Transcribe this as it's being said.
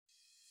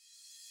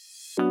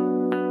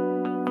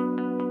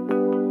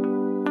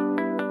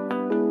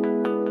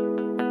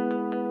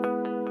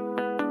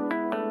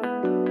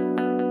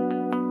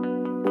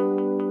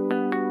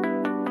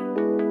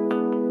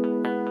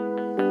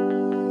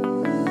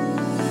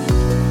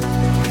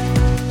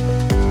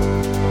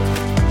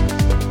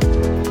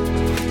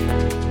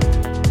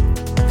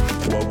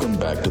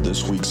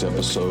this week's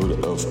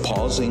episode of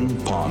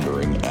Pausing,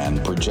 Pondering,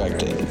 and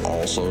Projecting,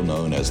 also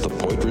known as the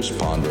Poitras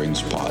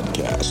Ponderings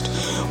Podcast.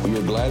 We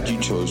are glad you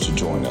chose to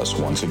join us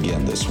once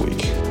again this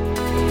week.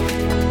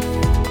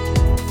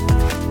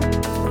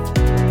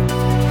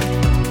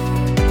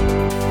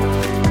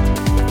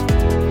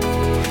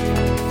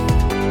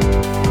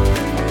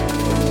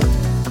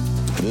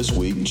 This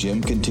week,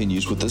 Jim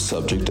continues with the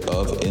subject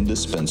of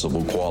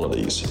indispensable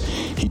qualities.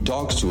 He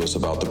talks to us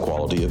about the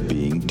quality of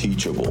being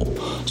teachable.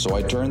 So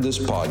I turn this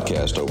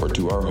podcast over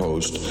to our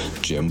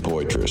host, Jim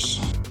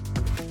Poitras.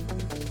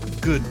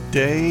 Good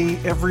day,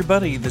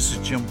 everybody. This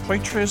is Jim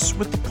Poitras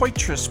with the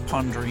Poitras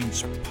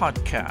Ponderings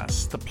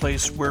Podcast, the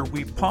place where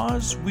we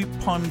pause, we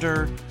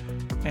ponder,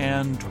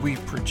 and we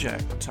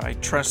project. I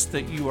trust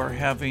that you are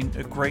having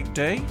a great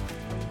day.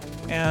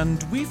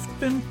 And we've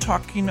been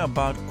talking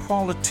about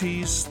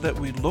qualities that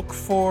we look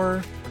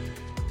for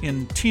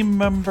in team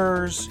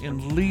members,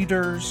 in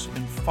leaders,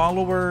 in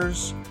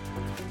followers,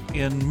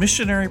 in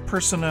missionary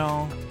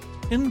personnel,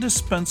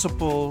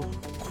 indispensable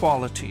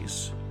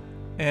qualities.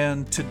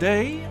 And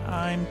today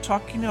I'm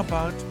talking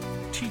about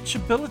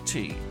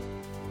teachability,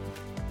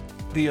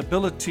 the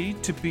ability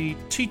to be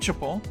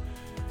teachable,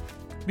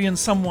 being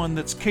someone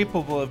that's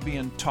capable of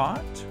being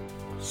taught,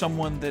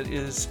 someone that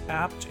is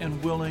apt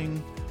and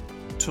willing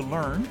to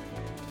learn.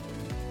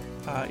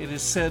 It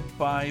is said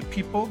by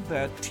people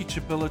that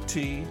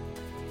teachability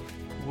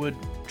would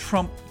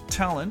trump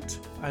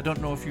talent. I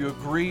don't know if you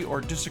agree or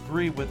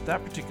disagree with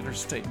that particular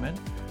statement.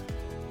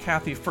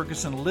 Kathy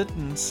Ferguson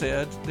Litton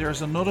said,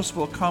 "There's a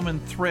noticeable common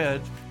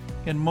thread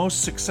in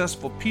most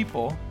successful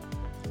people.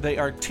 They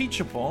are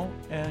teachable,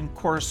 and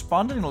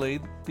correspondingly,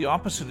 the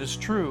opposite is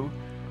true.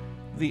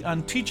 The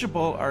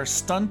unteachable are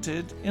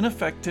stunted,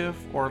 ineffective,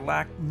 or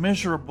lack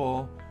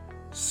measurable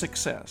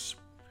success."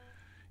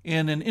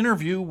 In an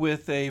interview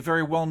with a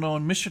very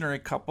well-known missionary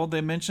couple,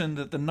 they mentioned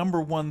that the number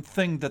one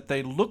thing that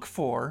they look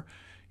for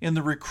in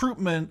the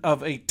recruitment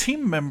of a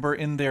team member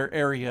in their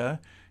area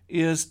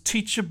is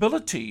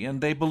teachability, and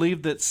they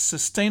believe that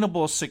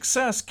sustainable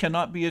success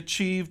cannot be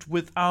achieved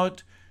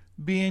without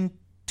being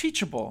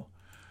teachable.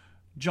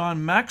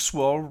 John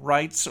Maxwell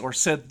writes or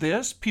said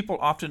this, "People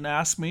often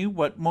ask me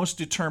what most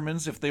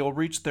determines if they will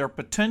reach their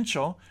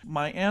potential.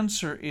 My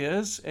answer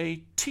is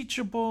a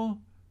teachable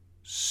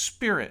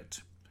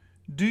spirit."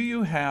 Do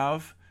you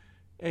have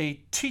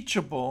a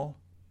teachable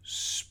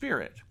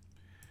spirit?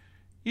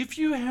 If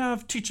you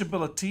have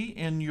teachability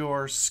in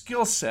your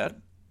skill set,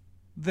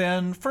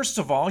 then first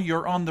of all,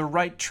 you're on the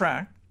right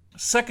track.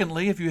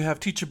 Secondly, if you have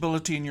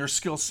teachability in your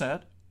skill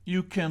set,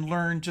 you can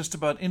learn just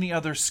about any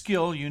other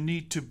skill you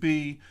need to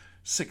be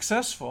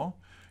successful.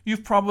 You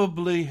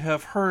probably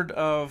have heard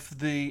of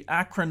the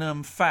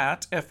acronym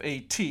FAT,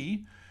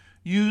 F-A-T,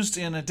 used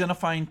in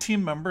identifying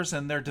team members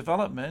and their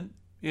development.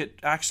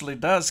 It actually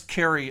does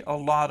carry a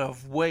lot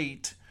of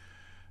weight.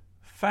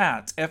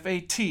 FAT,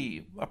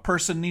 F-A-T, a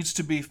person needs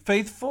to be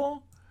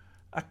faithful,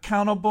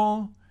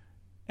 accountable,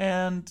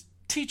 and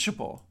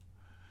teachable.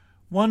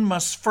 One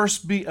must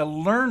first be a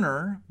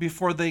learner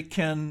before they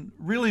can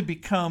really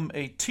become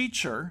a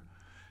teacher,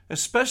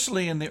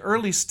 especially in the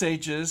early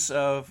stages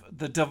of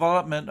the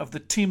development of the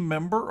team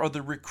member or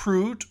the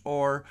recruit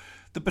or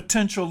the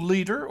potential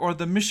leader or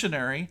the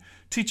missionary.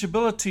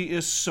 Teachability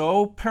is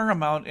so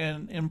paramount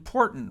and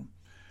important.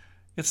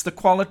 It's the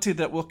quality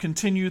that will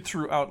continue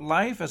throughout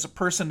life. As a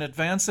person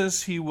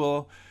advances, he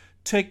will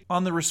take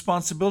on the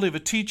responsibility of a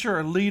teacher,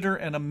 a leader,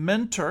 and a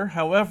mentor.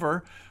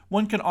 However,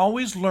 one can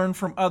always learn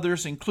from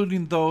others,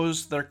 including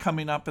those that are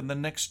coming up in the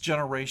next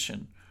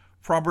generation.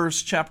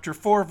 Proverbs chapter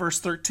 4, verse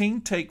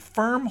 13, "Take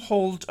firm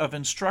hold of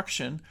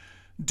instruction.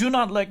 Do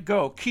not let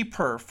go. Keep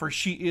her, for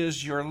she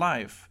is your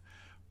life."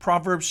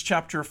 Proverbs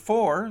chapter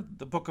 4,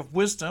 the book of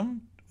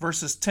wisdom,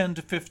 verses 10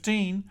 to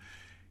 15,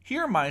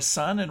 "Hear, my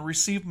son, and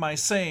receive my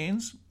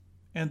sayings,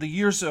 and the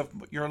years of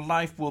your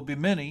life will be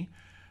many.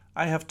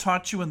 I have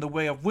taught you in the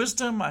way of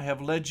wisdom. I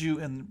have led you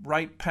in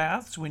right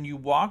paths. When you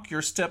walk,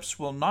 your steps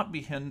will not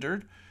be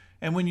hindered,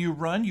 and when you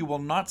run, you will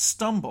not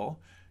stumble.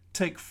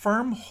 Take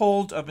firm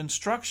hold of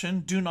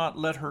instruction. Do not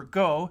let her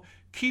go.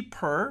 Keep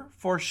her,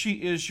 for she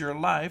is your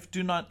life.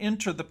 Do not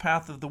enter the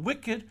path of the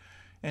wicked,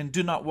 and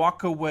do not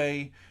walk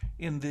away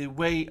in the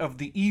way of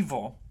the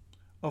evil.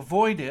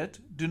 Avoid it.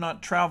 Do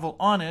not travel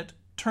on it.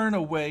 Turn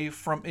away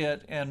from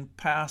it and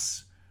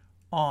pass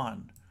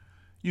on."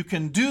 You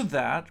can do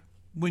that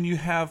when you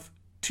have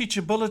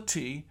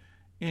teachability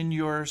in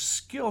your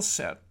skill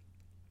set.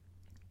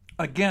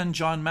 Again,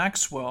 John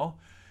Maxwell,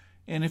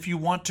 and if you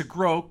want to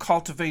grow,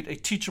 cultivate a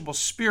teachable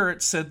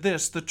spirit, said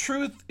this, "The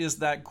truth is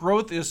that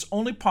growth is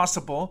only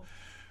possible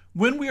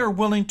when we are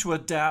willing to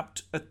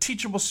adapt a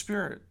teachable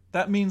spirit.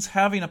 That means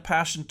having a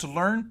passion to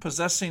learn,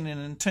 possessing an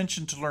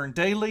intention to learn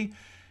daily,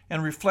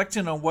 and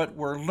reflecting on what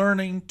we're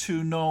learning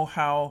to know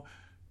how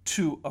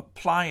to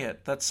apply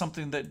it." That's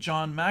something that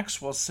John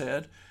Maxwell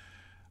said.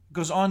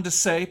 Goes on to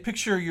say,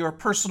 "Picture your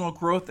personal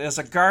growth as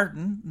a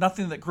garden.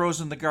 Nothing that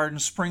grows in the garden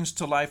springs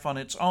to life on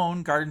its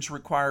own. Gardens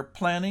require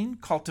planning,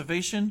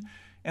 cultivation,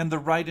 and the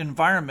right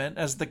environment.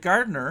 As the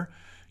gardener,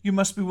 You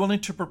must be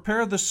willing to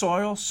prepare the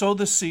soil, sow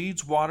the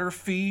seeds, water,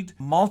 feed,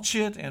 mulch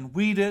it, and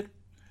weed it.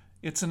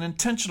 It's an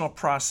intentional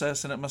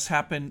process, and it must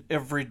happen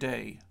every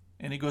day.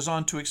 And he goes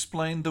on to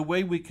explain the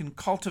way we can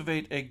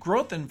cultivate a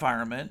growth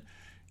environment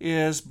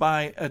is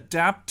by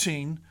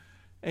adapting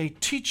a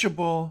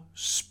teachable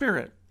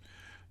spirit.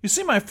 You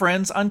see, my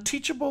friends,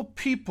 unteachable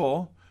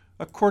people,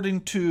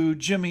 according to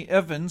Jimmy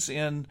Evans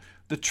in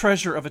The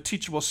Treasure of a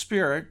Teachable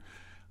Spirit,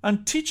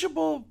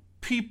 unteachable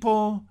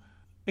people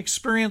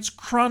experience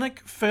chronic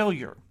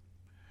failure.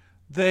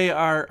 They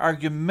are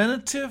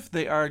argumentative,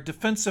 they are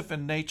defensive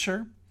in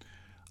nature.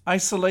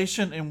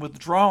 Isolation and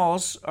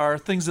withdrawals are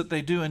things that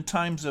they do in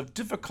times of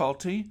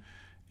difficulty,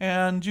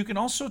 and you can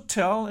also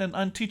tell an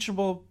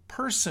unteachable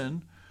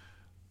person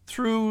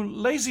through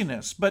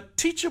laziness. But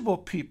teachable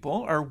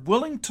people are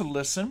willing to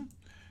listen,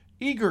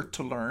 eager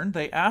to learn.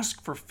 They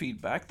ask for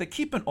feedback. They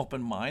keep an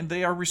open mind.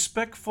 They are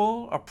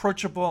respectful,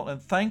 approachable,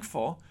 and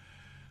thankful.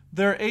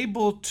 They're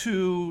able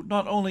to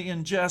not only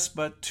ingest,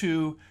 but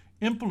to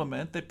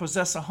implement. They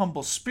possess a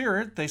humble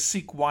spirit. They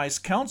seek wise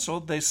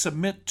counsel. They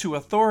submit to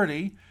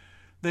authority.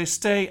 They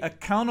stay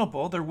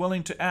accountable. They're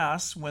willing to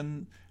ask.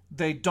 When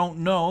they don't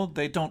know,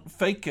 they don't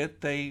fake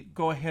it. They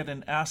go ahead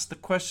and ask the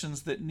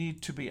questions that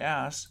need to be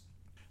asked.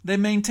 They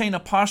maintain a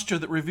posture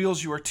that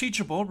reveals you are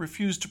teachable,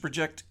 refuse to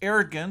project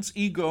arrogance,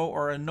 ego,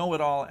 or a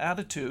know-it-all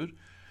attitude.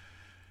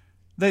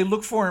 They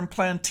look for and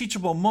plan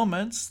teachable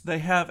moments. They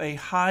have a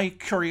high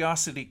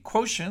curiosity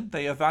quotient.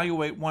 They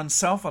evaluate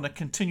oneself on a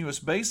continuous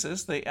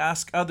basis. They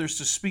ask others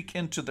to speak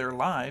into their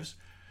lives.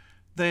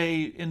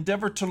 They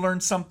endeavor to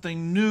learn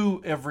something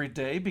new every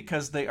day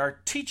because they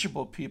are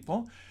teachable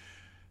people.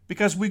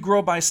 Because we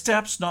grow by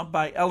steps, not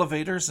by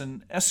elevators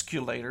and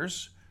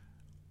escalators.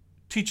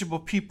 Teachable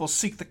people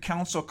seek the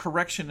counsel,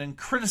 correction, and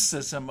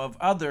criticism of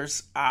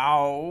others.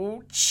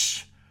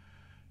 Ouch!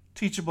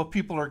 Teachable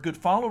people are good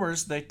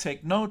followers. They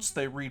take notes,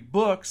 they read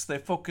books, they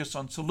focus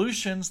on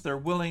solutions, they're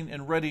willing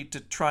and ready to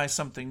try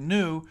something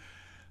new.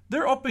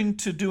 They're open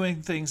to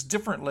doing things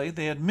differently.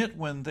 They admit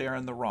when they are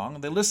in the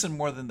wrong. They listen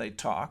more than they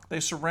talk. They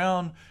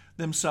surround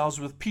themselves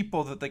with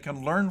people that they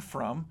can learn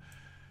from.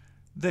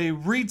 They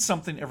read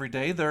something every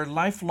day. They're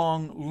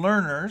lifelong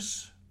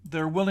learners.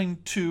 They're willing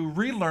to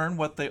relearn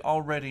what they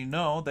already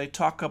know. They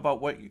talk about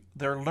what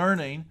they're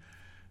learning.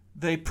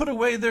 They put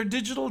away their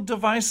digital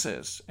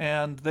devices,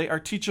 and they are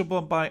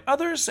teachable by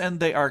others, and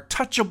they are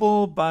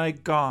touchable by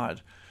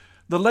God.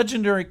 The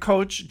legendary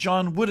coach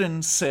John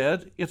Wooden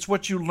said, "It's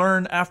what you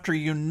learn after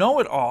you know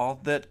it all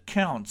that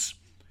counts."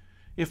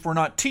 If we're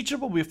not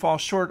teachable, we fall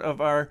short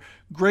of our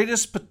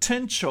greatest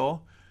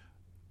potential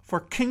for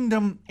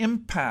kingdom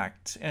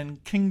impact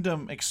and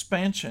kingdom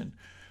expansion.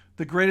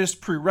 The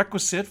greatest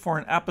prerequisite for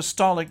an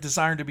apostolic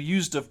desire to be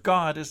used of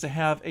God is to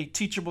have a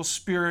teachable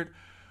spirit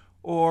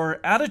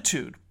or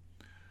attitude.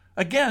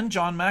 Again,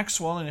 John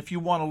Maxwell, and if you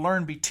want to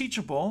learn, be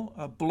teachable,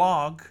 a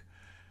blog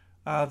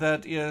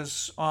that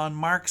is on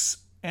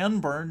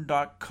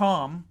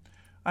marksanburn.com.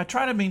 I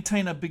try to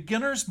maintain a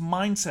beginner's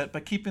mindset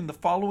by keeping the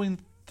following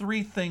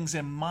 3 things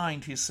in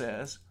mind, he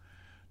says.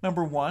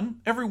 Number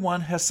 1, everyone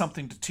has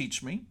something to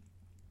teach me.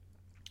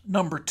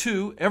 Number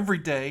 2, every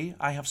day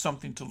I have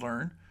something to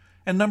learn.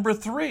 And number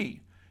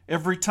 3,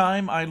 every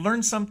time I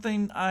learn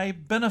something, I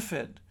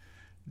benefit.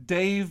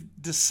 Dave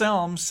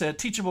DeSelm said,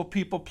 teachable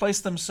people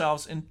place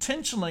themselves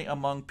intentionally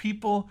among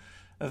people,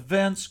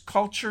 events,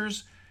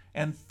 cultures,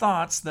 and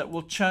thoughts that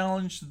will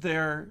challenge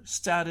their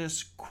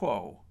status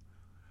quo.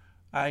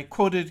 I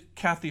quoted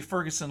Kathy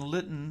Ferguson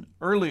Litton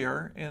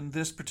earlier in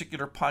this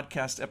particular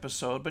podcast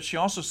episode, but she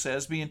also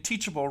says, being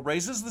teachable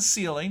raises the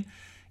ceiling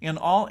in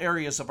all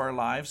areas of our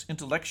lives,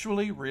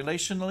 intellectually,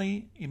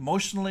 relationally,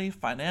 emotionally,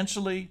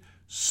 financially,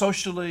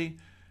 socially,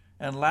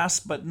 and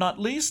last but not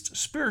least,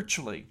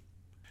 spiritually.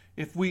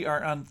 If we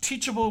are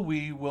unteachable,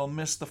 we will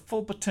miss the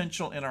full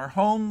potential in our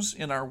homes,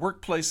 in our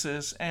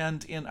workplaces,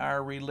 and in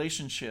our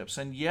relationships.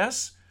 And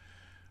yes,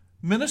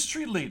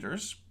 ministry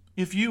leaders,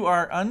 if you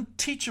are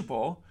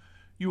unteachable,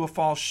 you will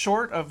fall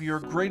short of your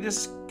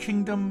greatest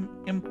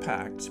kingdom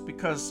impact,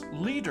 because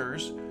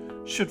leaders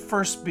should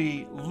first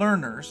be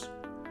learners.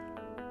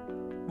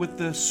 With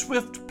the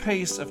swift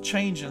pace of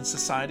change in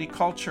society,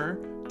 culture,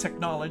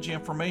 technology,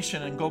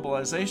 information, and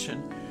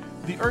globalization,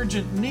 the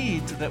urgent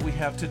need that we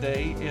have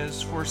today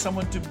is for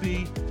someone to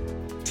be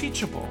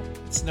teachable.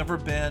 It's never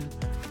been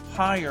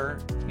higher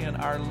in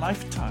our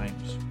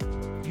lifetimes.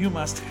 You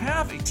must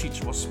have a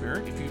teachable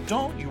spirit. If you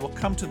don't, you will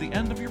come to the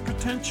end of your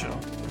potential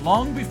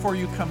long before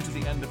you come to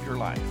the end of your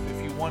life.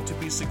 If you want to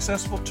be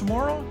successful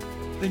tomorrow,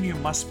 then you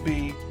must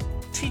be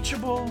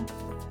teachable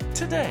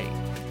today.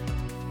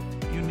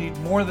 You need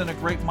more than a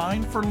great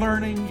mind for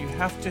learning. You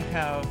have to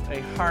have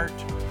a heart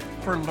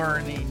for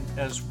learning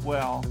as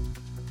well,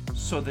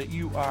 so that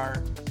you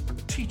are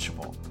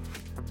teachable.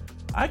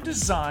 I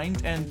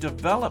designed and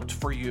developed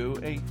for you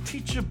a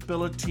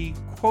teachability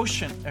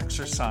quotient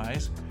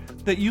exercise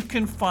that you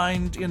can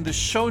find in the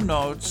show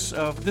notes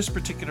of this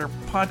particular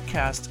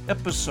podcast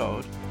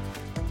episode.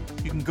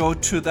 You can go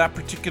to that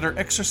particular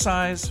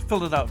exercise,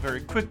 fill it out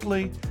very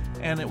quickly,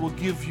 and it will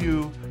give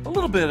you a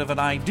little bit of an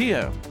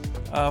idea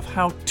of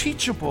how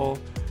teachable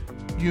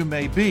you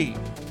may be.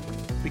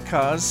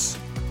 Because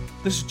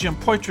this is Jim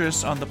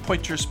Poitras on the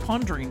Poitras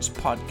Ponderings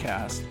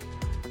podcast.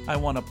 I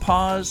want to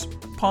pause,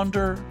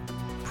 ponder,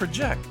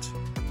 project,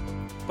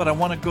 but I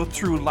want to go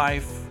through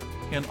life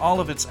in all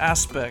of its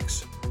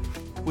aspects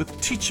with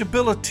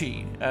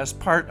teachability as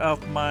part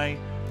of my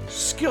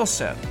skill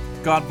set.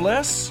 God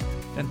bless.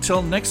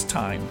 Until next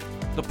time,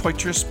 the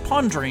Poitras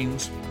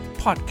Ponderings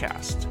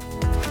podcast.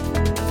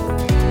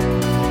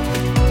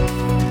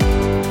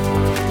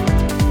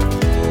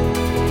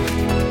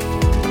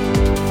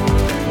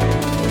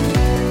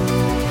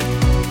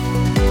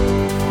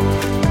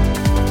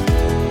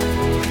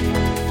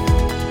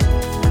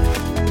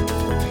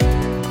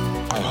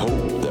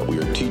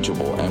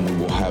 And we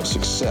will have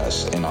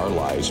success in our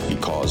lives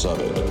because of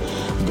it.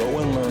 Go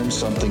and learn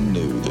something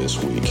new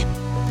this week.